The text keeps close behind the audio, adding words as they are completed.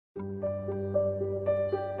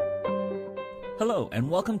Hello, and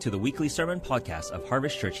welcome to the weekly sermon podcast of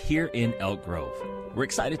Harvest Church here in Elk Grove. We're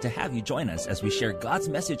excited to have you join us as we share God's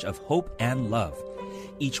message of hope and love.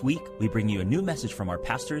 Each week, we bring you a new message from our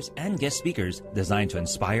pastors and guest speakers designed to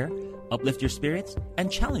inspire, uplift your spirits,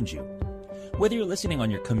 and challenge you. Whether you're listening on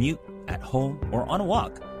your commute, at home, or on a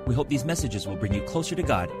walk, we hope these messages will bring you closer to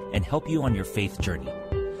God and help you on your faith journey.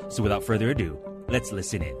 So without further ado, let's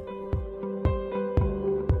listen in.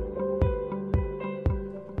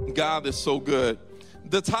 God is so good.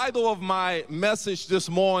 The title of my message this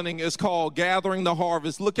morning is called Gathering the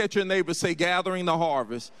Harvest. Look at your neighbor, say Gathering the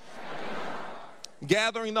Harvest.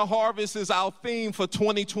 Gathering the Harvest is our theme for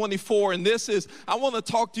 2024, and I want to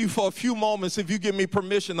talk to you for a few moments, if you give me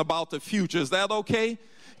permission, about the future. Is that okay?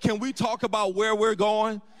 Can we talk about where we're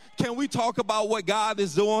going? Can we talk about what God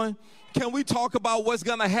is doing? Can we talk about what's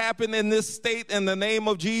going to happen in this state in the name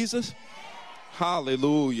of Jesus?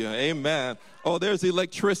 Hallelujah. Amen. Oh, there's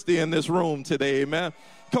electricity in this room today. Amen.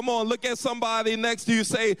 Come on, look at somebody next to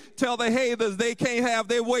you. Tell the haters they can't have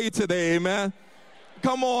their way today. Amen.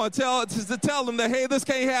 Come on, tell them the haters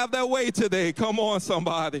can't have their way today. Come on,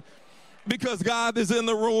 somebody. Because God is in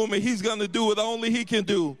the room and he's going to do what only he can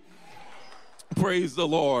do. Praise the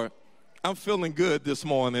Lord. I'm feeling good this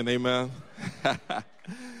morning. Amen.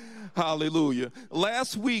 Hallelujah.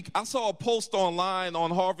 Last week, I saw a post online on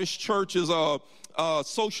Harvest Church's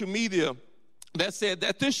social media that said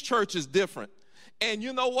that this church is different. And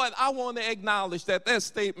you know what? I want to acknowledge that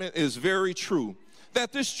statement is very true,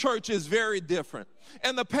 that this church is very different.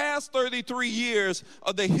 In the past 33 years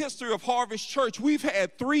of the history of Harvest Church, we've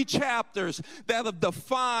had 3 chapters that have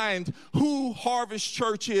defined who Harvest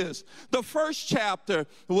Church is. The first chapter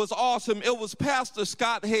was awesome. It was Pastor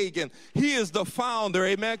Scott Hagan. He is the founder.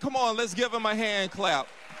 Amen. Come on, let's give him a hand clap.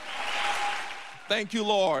 Thank you,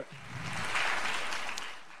 Lord.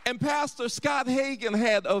 And Pastor Scott Hagan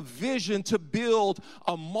had a vision to build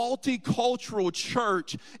a multicultural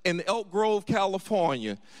church in Elk Grove,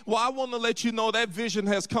 California. Well, I want to let you know that vision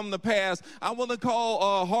has come to pass. I want to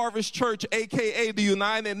call Harvest Church, a.k.a. the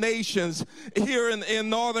United Nations, here in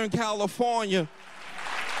Northern California,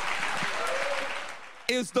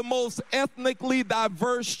 is the most ethnically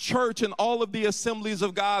diverse church in all of the Assemblies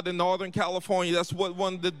of God in Northern California. That's what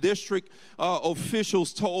one of the district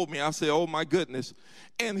officials told me. I said, oh my goodness.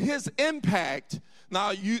 And his impact,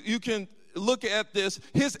 now you can look at this,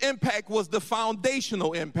 his impact was the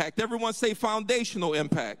foundational impact. Everyone say foundational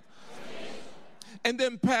impact. And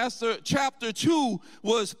then chapter 2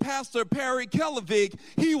 was Pastor Perry Kelevig.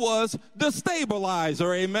 He was the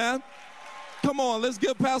stabilizer, amen? Come on, let's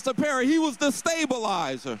give Pastor Perry. He was the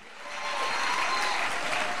stabilizer.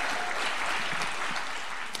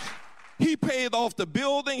 He paid off the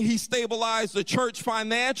building. He stabilized the church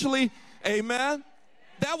financially. Amen.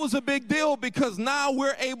 That was a big deal because now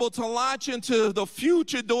we're able to launch into the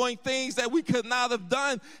future doing things that we could not have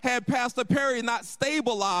done had Pastor Perry not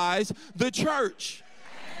stabilized the church.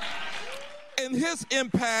 And his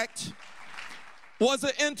impact was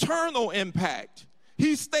an internal impact.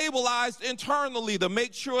 He stabilized internally to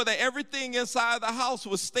make sure that everything inside the house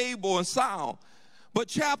was stable and sound. But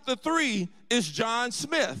chapter 3 is John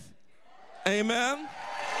Smith. Amen.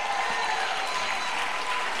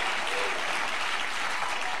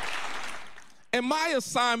 And my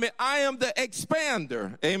assignment, I am the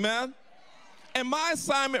expander. Amen. And my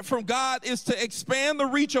assignment from God is to expand the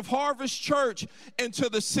reach of Harvest Church into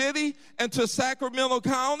the city, into Sacramento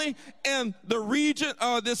County, and the region,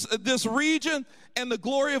 this region, and the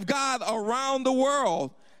glory of God around the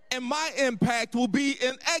world. And my impact will be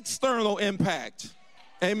an external impact.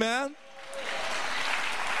 Amen.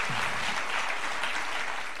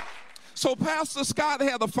 So Pastor Scott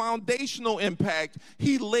had a foundational impact.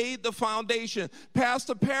 He laid the foundation.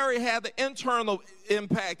 Pastor Perry had the internal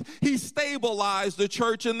impact. He stabilized the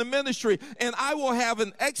church and the ministry. And I will have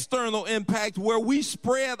an external impact where we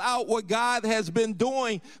spread out what God has been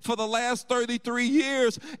doing for the last 33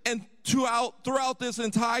 years and throughout this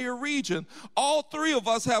entire region. All 3 of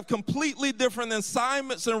us have completely different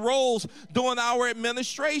assignments and roles during our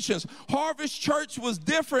administrations. Harvest Church was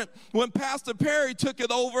different when Pastor Perry took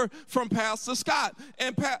it over from Pastor Scott.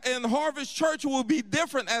 And Harvest Church will be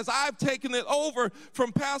different as I've taken it over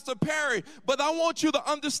from Pastor Perry. But I want you to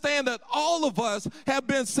understand that all of us have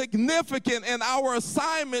been significant in our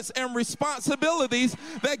assignments and responsibilities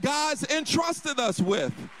that God's entrusted us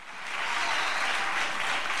with.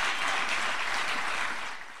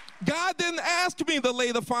 God didn't ask me to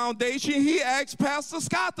lay the foundation. He asked Pastor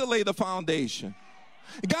Scott to lay the foundation.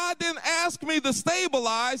 God didn't ask me to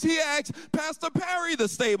stabilize. He asked Pastor Perry to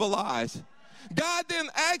stabilize. God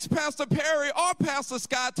didn't ask Pastor Perry or Pastor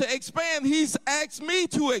Scott to expand. He's asked me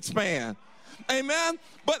to expand. Amen.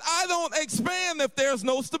 But I don't expand if there's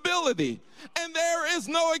no stability. And there is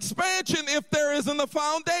no expansion if there isn't a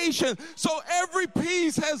foundation. So every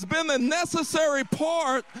piece has been a necessary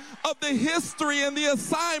part of the history and the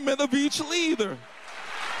assignment of each leader.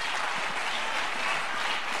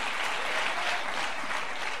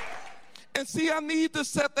 And see, I need to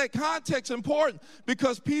set that context important,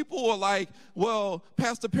 because people are like, well,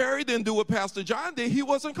 Pastor Perry didn't do what Pastor John did. He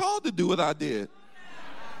wasn't called to do what I did.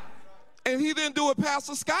 And he didn't do what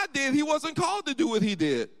Pastor Scott did. He wasn't called to do what he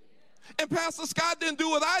did. And Pastor Scott didn't do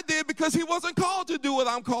what I did because he wasn't called to do what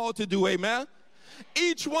I'm called to do. Amen.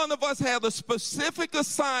 Each one of us had a specific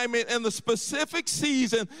assignment in the specific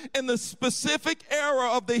season, in the specific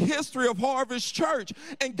era of the history of Harvest Church.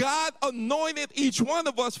 And God anointed each one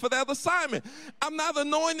of us for that assignment. I'm not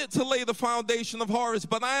anointed to lay the foundation of Harvest,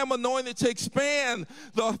 but I am anointed to expand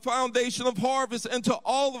the foundation of Harvest into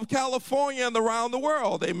all of California and around the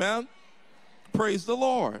world. Amen. Praise the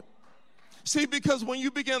Lord. See, because when you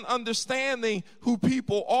begin understanding who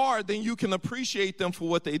people are, then you can appreciate them for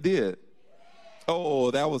what they did.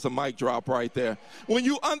 Oh, that was a mic drop right there. When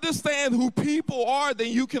you understand who people are,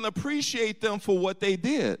 then you can appreciate them for what they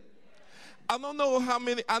did. I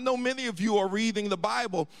know many of you are reading the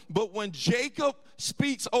Bible, but when Jacob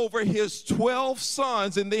speaks over his 12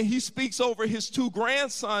 sons and then he speaks over his 2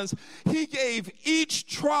 grandsons, he gave each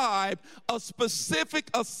tribe a specific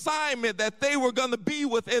assignment that they were going to be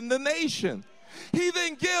within the nation. He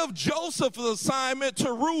didn't give Joseph's assignment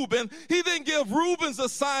to Reuben. He didn't give Reuben's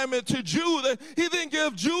assignment to Judah. He didn't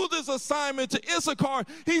give Judah's assignment to Issachar.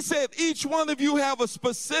 He said, each one of you have a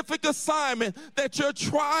specific assignment that your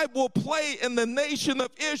tribe will play in the nation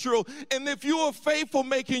of Israel. And if you are faithful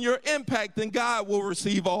making your impact, then God will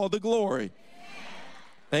receive all the glory.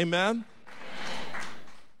 Amen.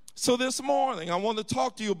 So this morning, I want to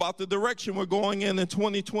talk to you about the direction we're going in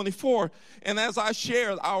 2024. And as I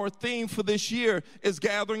shared, our theme for this year is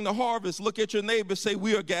gathering the harvest. Look at your neighbor, say,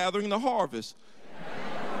 we are gathering the harvest.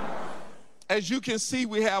 As you can see,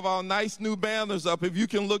 we have our nice new banners up. If you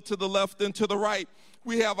can look to the left and to the right,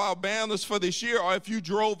 we have our banners for this year. Or if you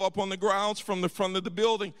drove up on the grounds from the front of the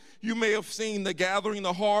building, you may have seen the Gathering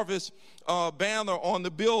the Harvest banner on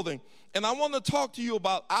the building. And I want to talk to you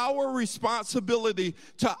about our responsibility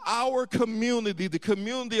to our community, the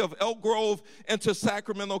community of Elk Grove and to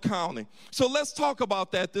Sacramento County. So let's talk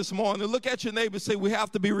about that this morning. Look at your neighbor and say, we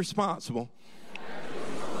have to be responsible.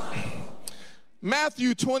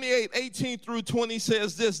 Matthew 28:18 through 20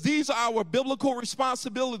 says this: these are our biblical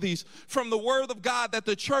responsibilities from the Word of God that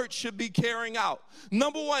the church should be carrying out.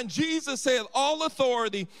 Number one, Jesus said, all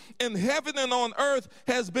authority in heaven and on earth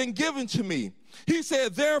has been given to me. He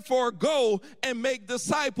said, therefore, go and make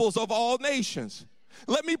disciples of all nations.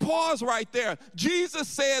 Let me pause right there. Jesus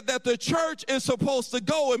said that the church is supposed to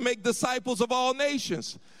go and make disciples of all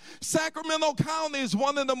nations. Sacramento County is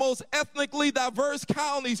one of the most ethnically diverse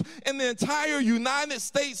counties in the entire United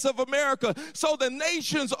States of America. So the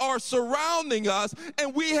nations are surrounding us,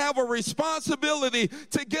 and we have a responsibility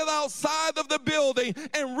to get outside of the building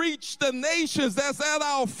and reach the nations that's at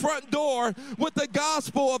our front door with the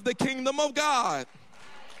gospel of the kingdom of God.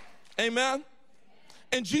 Amen.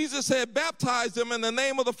 And Jesus said, baptize them in the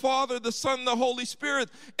name of the Father, the Son, and the Holy Spirit,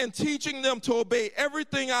 and teaching them to obey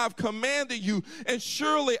everything I've commanded you. And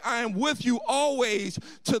surely I am with you always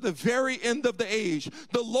to the very end of the age.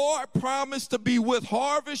 The Lord promised to be with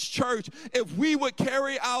Harvest Church if we would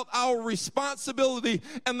carry out our responsibility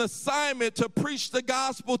and assignment to preach the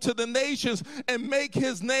gospel to the nations and make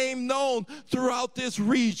his name known throughout this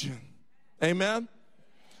region. Amen.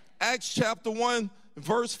 Acts chapter 1,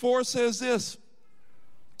 verse 4 says this.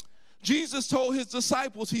 Jesus told his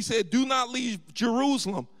disciples, he said, do not leave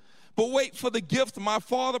Jerusalem, but wait for the gift my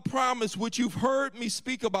Father promised, which you've heard me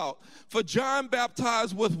speak about. For John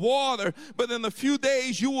baptized with water, but in a few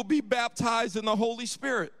days you will be baptized in the Holy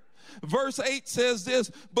Spirit. Verse 8 says this,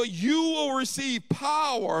 but you will receive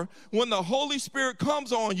power when the Holy Spirit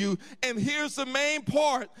comes on you. And here's the main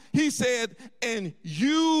part. He said, and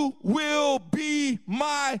you will be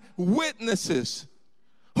my witnesses.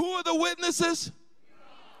 Who are the witnesses?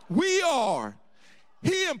 We are.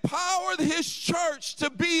 He empowered his church to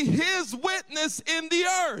be his witness in the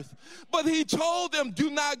earth. But he told them, do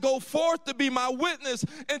not go forth to be my witness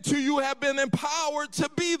until you have been empowered to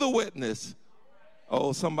be the witness.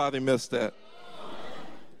 Oh, somebody missed that.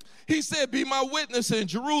 He said, be my witness in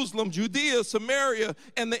Jerusalem, Judea, Samaria,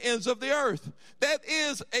 and the ends of the earth. That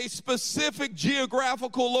is a specific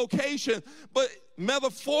geographical location, but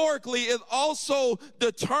metaphorically, it also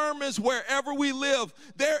determines wherever we live.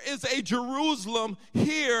 There is a Jerusalem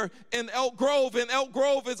here in Elk Grove, and Elk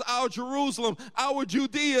Grove is our Jerusalem. Our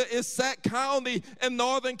Judea is Sac County in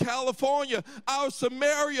Northern California. Our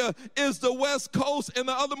Samaria is the West Coast, and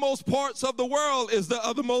the othermost parts of the world is the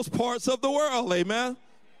othermost parts of the world. Amen.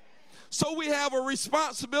 So we have a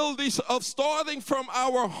responsibility of starting from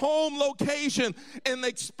our home location and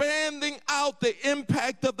expanding out the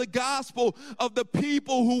impact of the gospel of the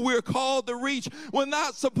people who we're called to reach. We're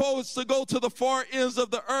not supposed to go to the far ends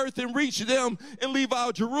of the earth and reach them and leave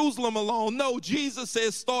our Jerusalem alone. No, Jesus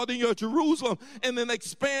says start in your Jerusalem and then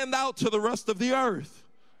expand out to the rest of the earth.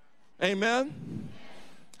 Amen.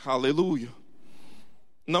 Hallelujah.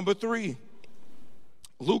 Number 3.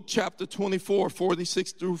 Luke chapter 24,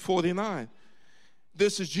 46 through 49.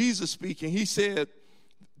 This is Jesus speaking. He said,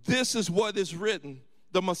 this is what is written.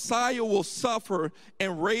 The Messiah will suffer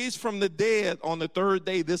and raise from the dead on the third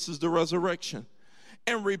day. This is the resurrection.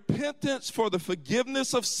 And repentance for the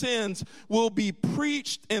forgiveness of sins will be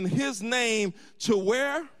preached in his name to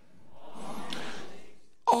where?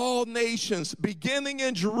 All nations, beginning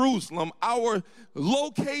in Jerusalem, our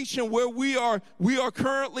location where we are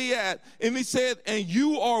currently at. And he said, and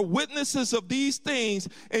you are witnesses of these things.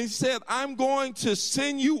 And he said, I'm going to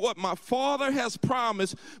send you what my Father has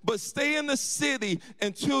promised, but stay in the city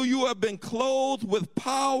until you have been clothed with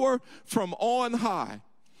power from on high.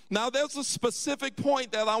 Now, there's a specific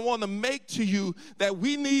point that I want to make to you that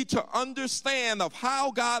we need to understand of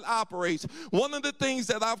how God operates. One of the things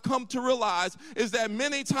that I've come to realize is that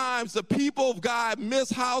many times the people of God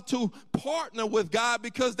miss how to partner with God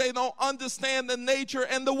because they don't understand the nature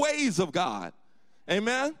and the ways of God.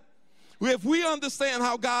 Amen? If we understand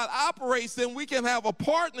how God operates, then we can have a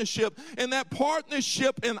partnership, and that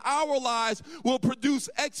partnership in our lives will produce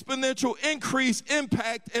exponential increase,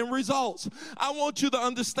 impact, and results. I want you to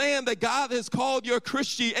understand that God has called your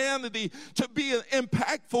Christianity to be an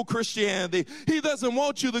impactful Christianity. He doesn't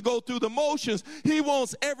want you to go through the motions. He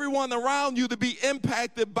wants everyone around you to be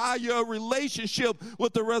impacted by your relationship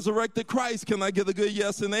with the resurrected Christ. Can I get a good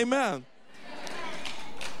yes and amen?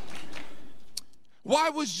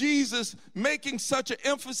 Why was Jesus making such an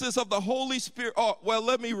emphasis of the Holy Spirit? Oh, well,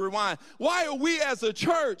 let me rewind. Why are we as a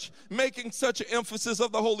church making such an emphasis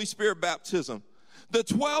of the Holy Spirit baptism? The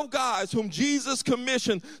 12 guys whom Jesus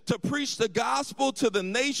commissioned to preach the gospel to the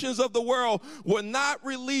nations of the world were not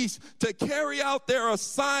released to carry out their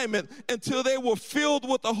assignment until they were filled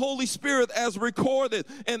with the Holy Spirit as recorded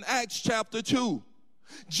in Acts chapter 2.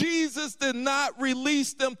 Jesus did not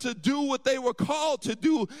release them to do what they were called to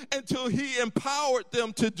do until he empowered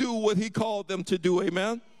them to do what he called them to do.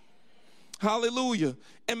 Amen. Hallelujah.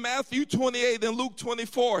 In Matthew 28 and Luke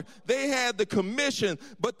 24, they had the commission,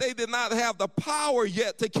 but they did not have the power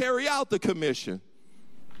yet to carry out the commission.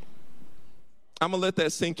 I'm going to let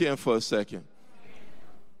that sink in for a second.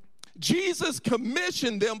 Jesus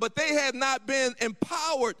commissioned them, but they had not been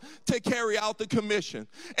empowered to carry out the commission.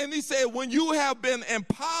 And he said, when you have been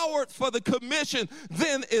empowered for the commission,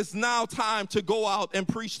 then it's now time to go out and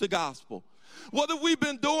preach the gospel. What have we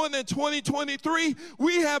been doing in 2023?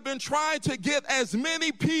 We have been trying to get as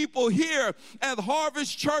many people here at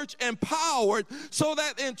Harvest Church empowered so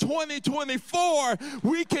that in 2024,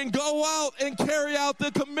 we can go out and carry out the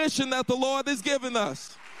commission that the Lord has given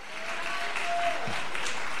us.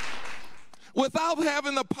 Without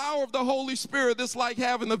having the power of the Holy Spirit, it's like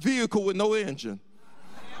having a vehicle with no engine.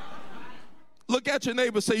 Look at your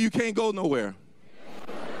neighbor, say you can't go nowhere.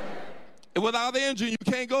 And without an engine, you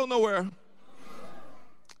can't go nowhere.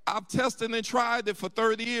 I've tested and tried it for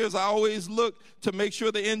 30 years. I always look to make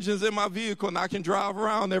sure the engine's in my vehicle and I can drive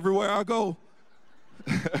around everywhere I go.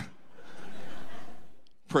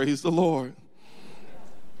 Praise the Lord.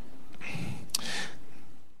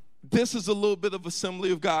 This is a little bit of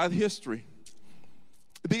Assembly of God history.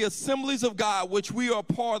 The Assemblies of God, which we are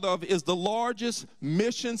part of, is the largest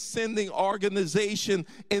mission-sending organization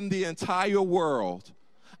in the entire world.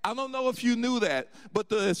 I don't know if you knew that, but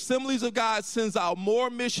the Assemblies of God sends out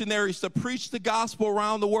more missionaries to preach the gospel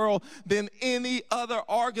around the world than any other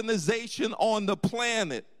organization on the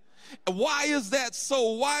planet. Why is that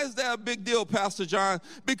so? Why is that a big deal, Pastor John?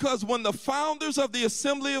 Because when the founders of the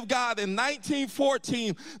Assembly of God in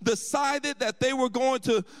 1914 decided that they were going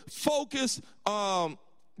to focus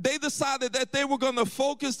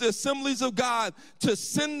the Assemblies of God to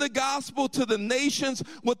send the gospel to the nations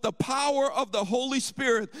with the power of the Holy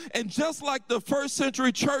Spirit. And just like the first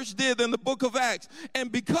century church did in the book of Acts,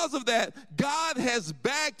 and because of that, God has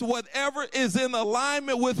backed whatever is in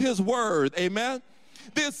alignment with his word. Amen.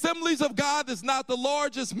 The Assemblies of God is not the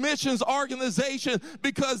largest missions organization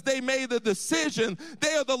because they made a decision.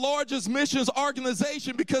 They are the largest missions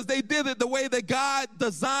organization because they did it the way that God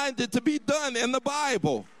designed it to be done in the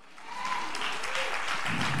Bible.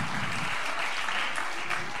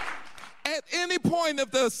 At any point, if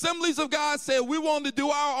the Assemblies of God said, we want to do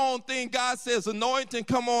our own thing, God says, anointing,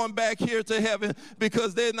 come on back here to heaven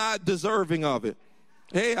because they're not deserving of it.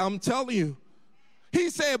 Hey, I'm telling you. He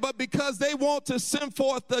said, but because they want to send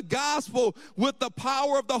forth the gospel with the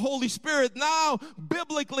power of the Holy Spirit, now,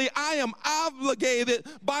 biblically, I am obligated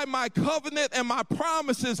by my covenant and my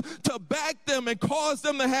promises to back them and cause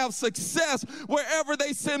them to have success wherever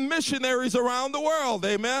they send missionaries around the world.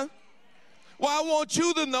 Amen. Well, I want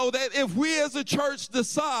you to know that if we as a church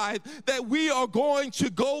decide that we are going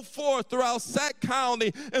to go forth throughout Sac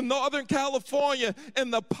County in Northern California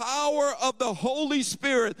in the power of the Holy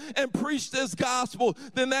Spirit and preach this gospel,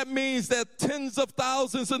 then that means that tens of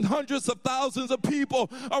thousands and hundreds of thousands of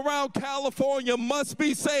people around California must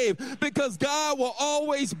be saved, because God will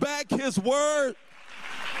always back his word.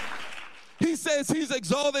 He says he's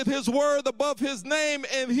exalted his word above his name,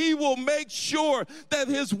 and he will make sure that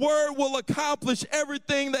his word will accomplish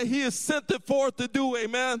everything that he has sent it forth to do.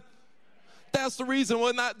 Amen. That's the reason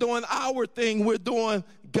we're not doing our thing. We're doing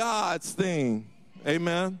God's thing.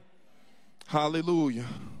 Amen. Hallelujah.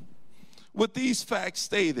 With these facts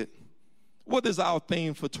stated, what is our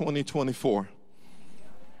theme for 2024?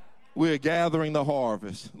 We're gathering the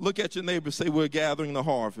harvest. Look at your neighbor, say, we're gathering the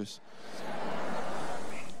harvest.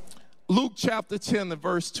 Luke chapter 10 and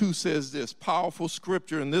verse 2 says this, powerful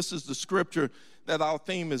scripture, and this is the scripture that our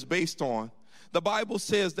theme is based on. The Bible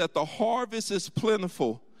says that the harvest is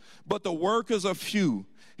plentiful, but the workers are few.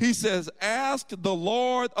 He says, ask the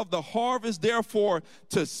Lord of the harvest, therefore,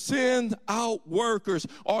 to send out workers,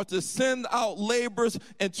 or to send out laborers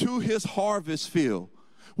into his harvest field.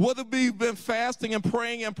 What have we been fasting and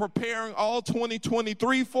praying and preparing all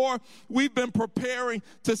 2023 for? We've been preparing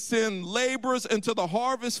to send laborers into the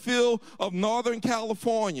harvest field of Northern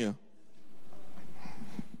California.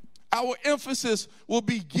 Our emphasis will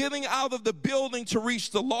be getting out of the building to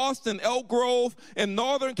reach the lost in Elk Grove, in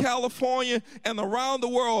Northern California, and around the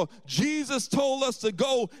world. Jesus told us to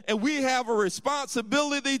go, and we have a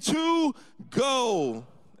responsibility to go.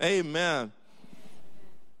 Amen.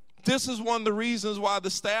 This is one of the reasons why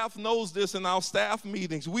the staff knows this in our staff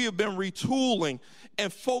meetings. We have been retooling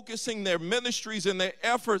and focusing their ministries and their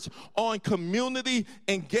efforts on community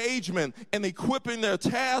engagement and equipping their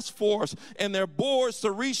task force and their boards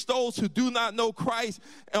to reach those who do not know Christ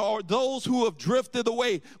or those who have drifted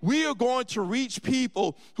away. We are going to reach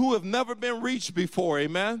people who have never been reached before.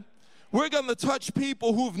 Amen. We're going to touch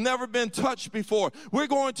people who've never been touched before. We're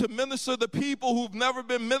going to minister to people who've never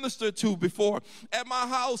been ministered to before. At my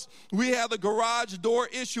house, we had a garage door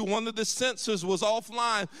issue. One of the sensors was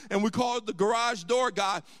offline, and we called the garage door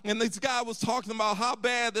guy. And this guy was talking about how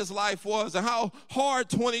bad his life was and how hard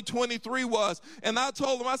 2023 was. And I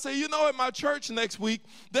told him, I said, you know, at my church next week,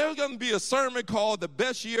 there's going to be a sermon called The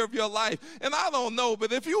Best Year of Your Life. And I don't know,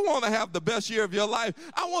 but if you want to have the best year of your life,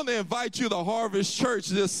 I want to invite you to Harvest Church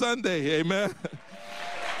this Sunday. Amen.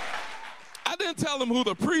 I didn't tell him who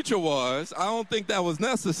the preacher was. I don't think that was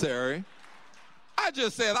necessary. I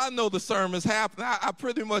just said, I know the sermon's happening. I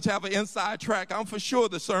pretty much have an inside track. I'm for sure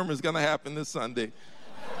the sermon's going to happen this Sunday.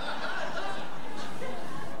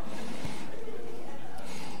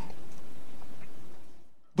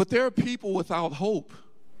 But there are people without hope.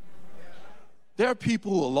 There are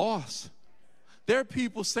people who are lost. There are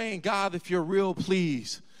people saying, God, if you're real,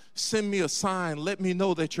 please send me a sign. Let me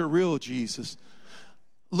know that you're real, Jesus.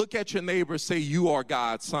 Look at your neighbor and say, you are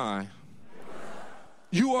God's sign.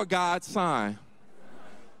 You are God's sign.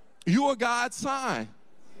 You are God's sign.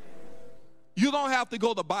 You don't have to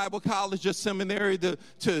go to Bible college or seminary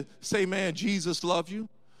to say, man, Jesus loves you.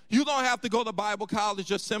 You don't have to go to Bible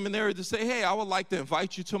college or seminary to say, hey, I would like to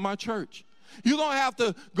invite you to my church. You don't have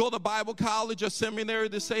to go to Bible college or seminary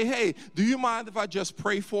to say, hey, do you mind if I just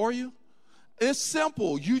pray for you? It's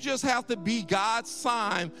simple. You just have to be God's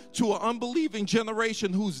sign to an unbelieving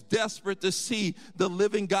generation who's desperate to see the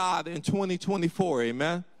living God in 2024.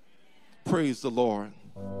 Amen. Praise the Lord.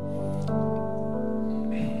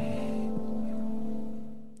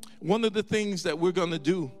 One of the things that we're going to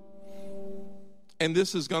do, and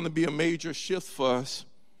this is going to be a major shift for us,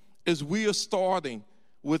 is we are starting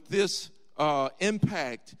with this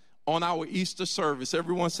impact on our Easter service.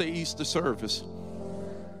 Everyone say Easter service.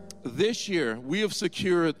 This year, we have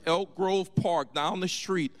secured Elk Grove Park down the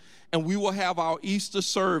street, and we will have our Easter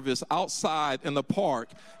service outside in the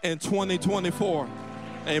park in 2024.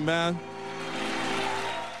 Amen.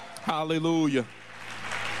 Hallelujah.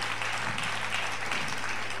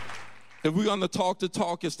 If we're going to talk the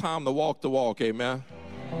talk, it's time to walk the walk, amen?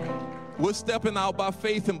 We're stepping out by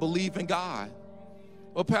faith and believing God.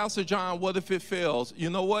 Well, Pastor John, what if it fails?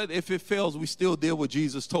 You know what? If it fails, we still did what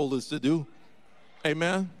Jesus told us to do.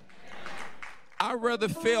 Amen? I'd rather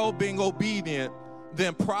fail being obedient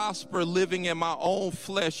than prosper living in my own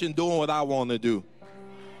flesh and doing what I want to do.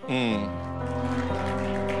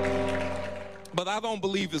 But I don't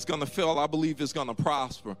believe it's going to fail. I believe it's going to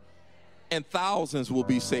prosper. And thousands will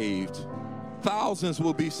be saved. Thousands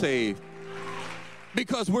will be saved.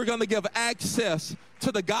 Because we're going to give access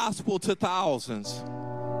to the gospel to thousands.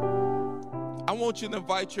 I want you to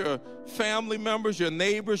invite your family members, your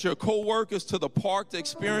neighbors, your co-workers to the park to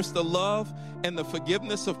experience the love and the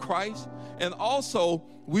forgiveness of Christ. And also,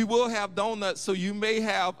 we will have donuts, so you may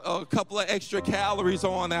have a couple of extra calories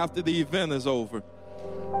on after the event is over.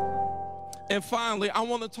 And finally, I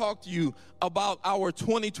want to talk to you about our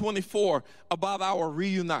 2024, about our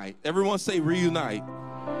Reunite. Everyone say Reunite.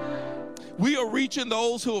 We are reaching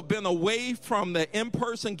those who have been away from the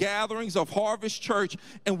in-person gatherings of Harvest Church,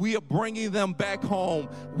 and we are bringing them back home.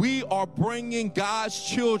 We are bringing God's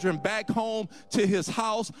children back home to his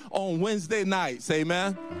house on Wednesday nights.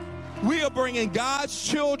 Amen. We are bringing God's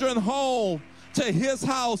children home to his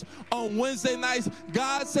house on Wednesday nights.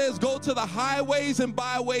 God says, go to the highways and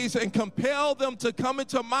byways and compel them to come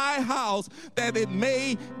into my house that it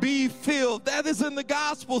may be filled. That is in the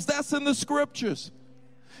Gospels. That's in the Scriptures.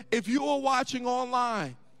 If you are watching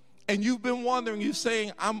online and you've been wondering, you're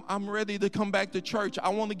saying, I'm ready to come back to church, I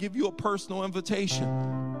want to give you a personal invitation.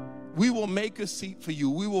 We will make a seat for you.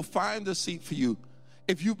 We will find a seat for you.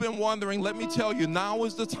 If you've been wondering, let me tell you, now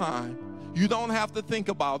is the time. You don't have to think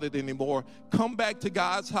about it anymore. Come back to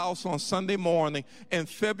God's house on Sunday morning, and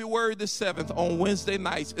February the 7th on Wednesday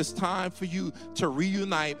nights, it's time for you to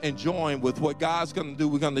reunite and join with what God's going to do.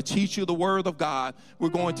 We're going to teach you the Word of God. We're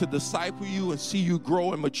going to disciple you and see you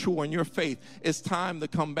grow and mature in your faith. It's time to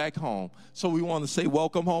come back home. So we want to say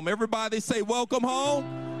welcome home. Everybody say welcome home.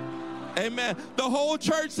 Amen. The whole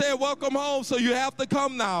church said welcome home, so you have to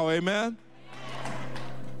come now. Amen.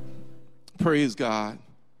 Praise God.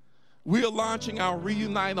 We are launching our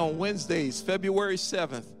Reunite on Wednesdays, February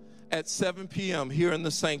 7th at 7 p.m. here in the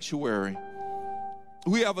sanctuary.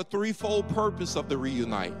 We have a threefold purpose of the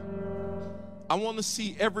Reunite. I want to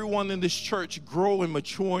see everyone in this church grow and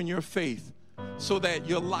mature in your faith so that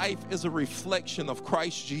your life is a reflection of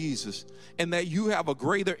Christ Jesus and that you have a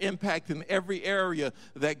greater impact in every area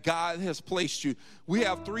that God has placed you. We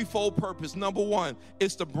have threefold purpose. Number one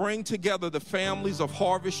is to bring together the families of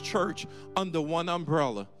Harvest Church under one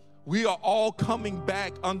umbrella. We are all coming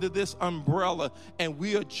back under this umbrella, and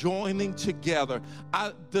we are joining together.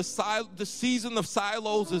 The season of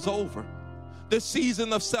silos is over. The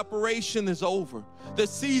season of separation is over. The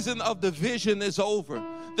season of division is over.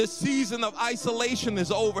 The season of isolation is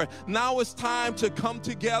over. Now it's time to come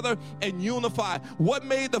together and unify. What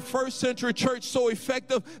made the first century church so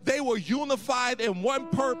effective? They were unified in one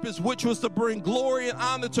purpose, which was to bring glory and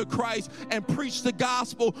honor to Christ and preach the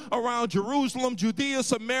gospel around Jerusalem, Judea,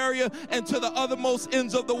 Samaria, and to the uttermost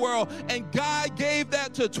ends of the world. And God gave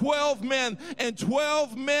that to 12 men, and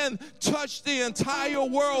 12 men touched the entire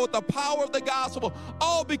world with the power of the gospel,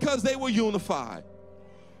 all because they were unified.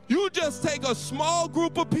 You just take a small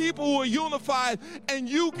group of people who are unified and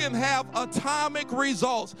you can have atomic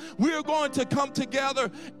results. We are going to come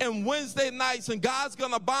together on Wednesday nights, and God's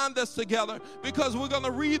going to bond us together because we're going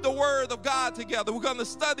to read the Word of God together. We're going to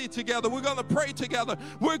study together. We're going to pray together.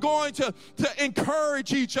 We're going to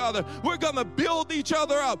encourage each other. We're going to build each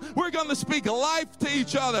other up. We're going to speak life to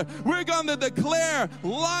each other. We're going to declare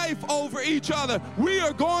life over each other. We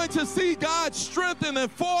are going to see God strengthen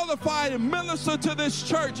and fortify and minister to this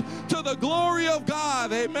church to the glory of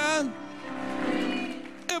God. Amen.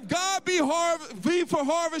 If God be for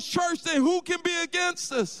Harvest Church, then who can be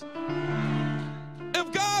against us?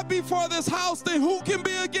 If God be for this house, then who can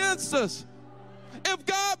be against us? If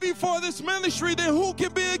God be for this ministry, then who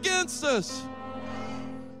can be against us?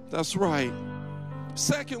 That's right.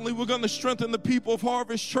 Secondly, we're going to strengthen the people of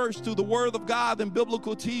Harvest Church through the Word of God and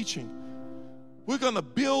biblical teaching. We're going to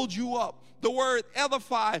build you up. The word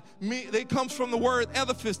edify, it comes from the word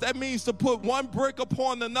edifice. That means to put one brick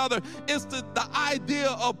upon another. It's the idea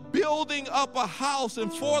of building up a house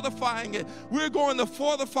and fortifying it. We're going to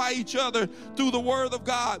fortify each other through the Word of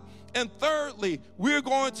God. And thirdly, we're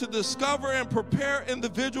going to discover and prepare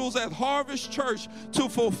individuals at Harvest Church to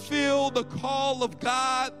fulfill the call of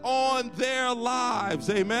God on their lives.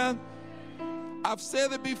 Amen. I've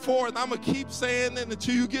said it before, and I'm going to keep saying it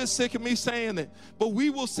until you get sick of me saying it. But we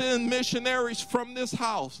will send missionaries from this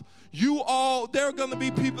house. There are going to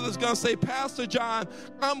be people that's going to say, Pastor John,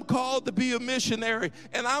 I'm called to be a missionary.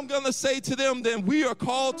 And I'm going to say to them, then we are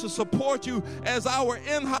called to support you as our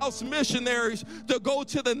in-house missionaries to go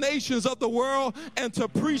to the nations of the world and to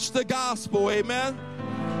preach the gospel. Amen.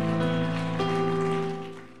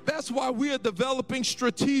 That's why we are developing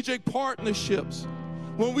strategic partnerships.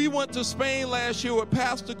 When we went to Spain last year with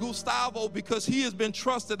Pastor Gustavo, because he has been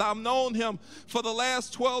trusted, I've known him for the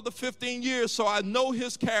last 12 to 15 years, so I know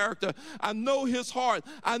his character, I know his heart,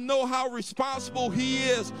 I know how responsible he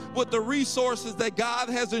is with the resources that God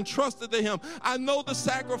has entrusted to him. I know the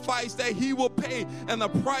sacrifice that he will pay and the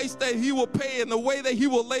price that he will pay and the way that he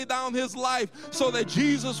will lay down his life so that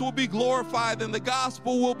Jesus will be glorified and the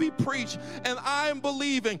gospel will be preached. And I am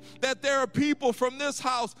believing that there are people from this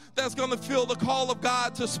house that's going to feel the call of God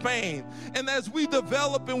to Spain. And as we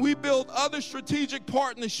develop and we build other strategic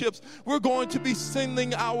partnerships, we're going to be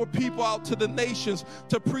sending our people out to the nations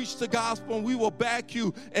to preach the gospel, and we will back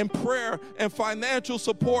you in prayer and financial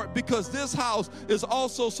support, because this house is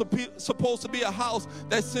also supposed to be a house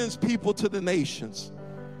that sends people to the nations.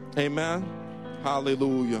 Amen.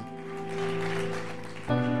 Hallelujah.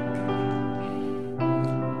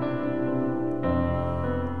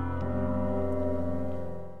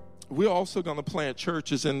 We're also going to plant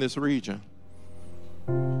churches in this region.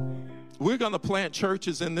 We're going to plant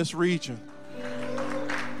churches in this region.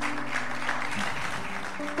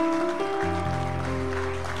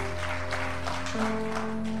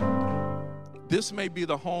 This may be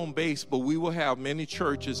the home base, but we will have many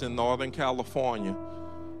churches in Northern California.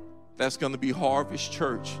 That's going to be Harvest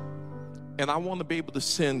Church. And I want to be able to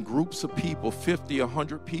send groups of people, 50,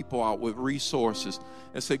 100 people out with resources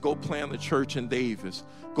and say, go plant a church in Davis.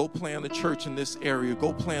 Go plant a church in this area.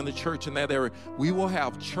 Go plant a church in that area. We will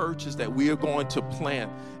have churches that we are going to plant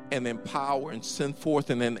and empower and send forth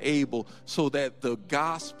and enable so that the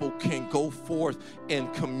gospel can go forth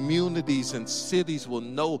and communities and cities will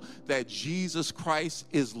know that Jesus Christ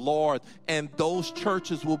is Lord. And those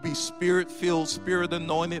churches will be spirit-filled,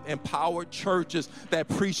 spirit-anointed, empowered churches that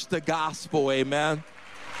preach the gospel. Amen.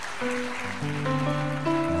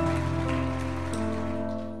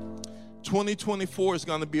 2024 is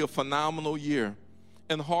going to be a phenomenal year.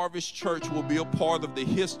 And Harvest Church will be a part of the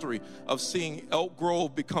history of seeing Elk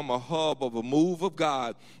Grove become a hub of a move of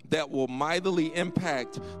God that will mightily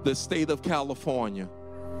impact the state of California.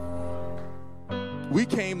 We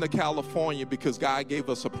came to California because God gave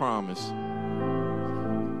us a promise.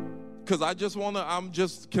 Because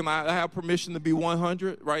can I have permission to be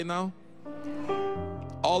 100 right now?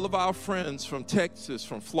 All of our friends from Texas,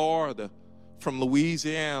 from Florida, from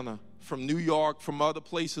Louisiana, from New York, from other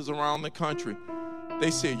places around the country, they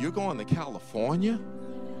said, you're going to California?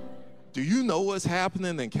 Do you know what's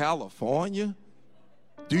happening in California?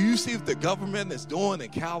 Do you see what the government is doing in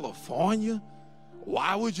California?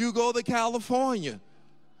 Why would you go to California?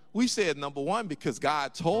 We said, number one, because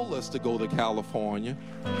God told us to go to California.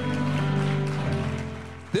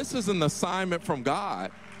 This is an assignment from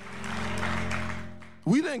God.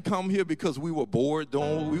 We didn't come here because we were bored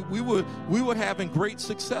doing. We were having great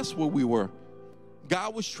success where we were.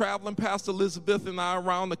 God was traveling Pastor Elizabeth and I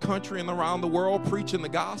around the country and around the world preaching the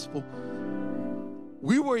gospel.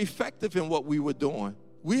 We were effective in what we were doing.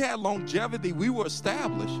 We had longevity. We were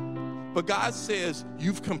established. But God says,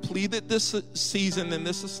 you've completed this season and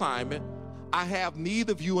this assignment. I have need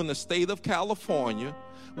of you in the state of California.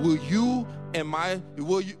 Will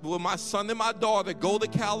my son and my daughter go to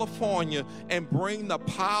California and bring the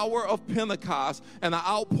power of Pentecost and the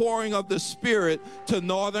outpouring of the Spirit to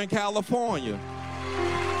Northern California?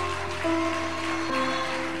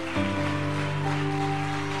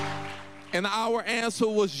 And our answer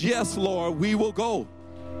was, yes, Lord, we will go.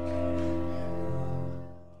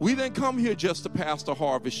 We didn't come here just to pastor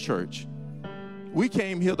Harvest Church. We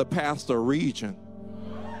came here to pastor a region.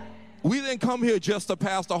 We didn't come here just to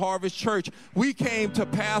pastor Harvest Church. We came to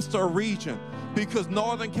pastor a region because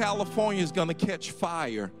Northern California is going to catch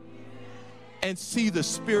fire and see the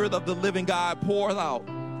Spirit of the living God poured out.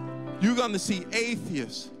 You're going to see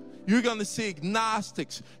atheists. You're going to see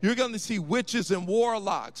agnostics. You're going to see witches and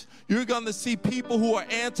warlocks. You're going to see people who are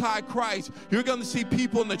anti-Christ. You're going to see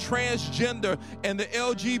people in the transgender and the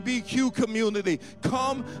LGBTQ community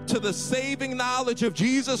come to the saving knowledge of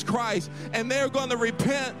Jesus Christ, and they're going to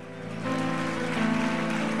repent.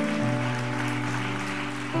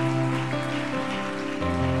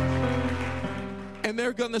 And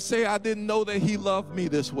they're going to say, I didn't know that he loved me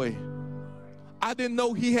this way. I didn't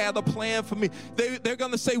know he had a plan for me. They're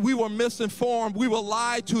going to say we were misinformed. We were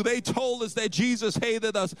lied to. They told us that Jesus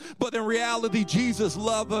hated us. But in reality, Jesus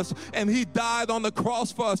loved us, and he died on the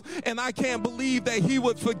cross for us. And I can't believe that he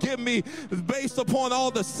would forgive me based upon all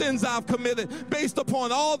the sins I've committed, based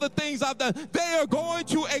upon all the things I've done. They are going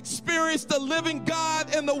to experience the living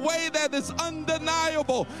God in the way that is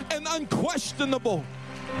undeniable and unquestionable.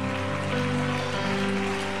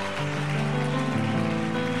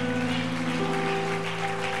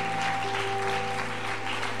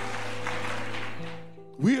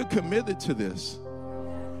 We are committed to this.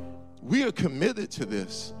 We are committed to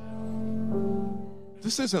this.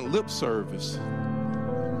 This isn't lip service.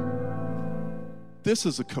 This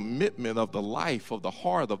is a commitment of the life, of the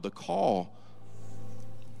heart, of the call.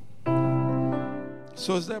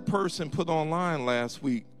 So as that person put online last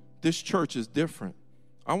week, this church is different.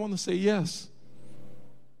 I want to say yes.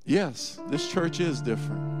 Yes, this church is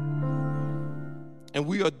different. And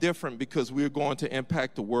we are different because we are going to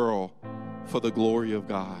impact the world for the glory of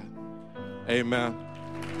God. Amen.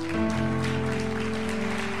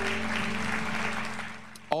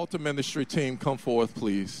 Altar ministry team, come forth,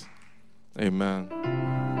 please. Amen.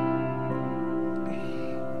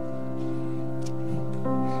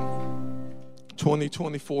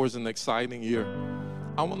 "2024 is an exciting year.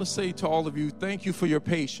 I want to say to all of you, thank you for your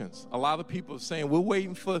patience. A lot of people are saying, we're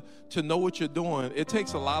waiting to know what you're doing. It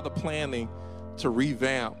takes a lot of planning to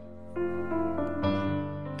revamp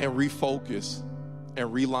and refocus and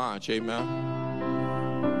relaunch, amen?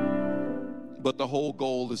 But the whole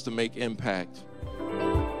goal is to make impact.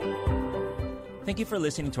 Thank you for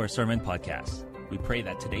listening to our sermon podcast. We pray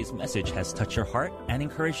that today's message has touched your heart and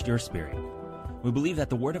encouraged your spirit. We believe that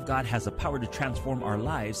the Word of God has the power to transform our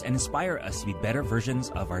lives and inspire us to be better versions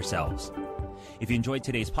of ourselves. If you enjoyed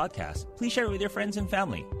today's podcast, please share it with your friends and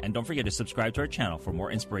family. And don't forget to subscribe to our channel for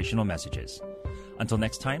more inspirational messages. Until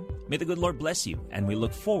next time, may the good Lord bless you, and we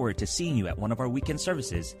look forward to seeing you at one of our weekend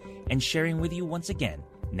services and sharing with you once again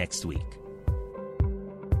next week.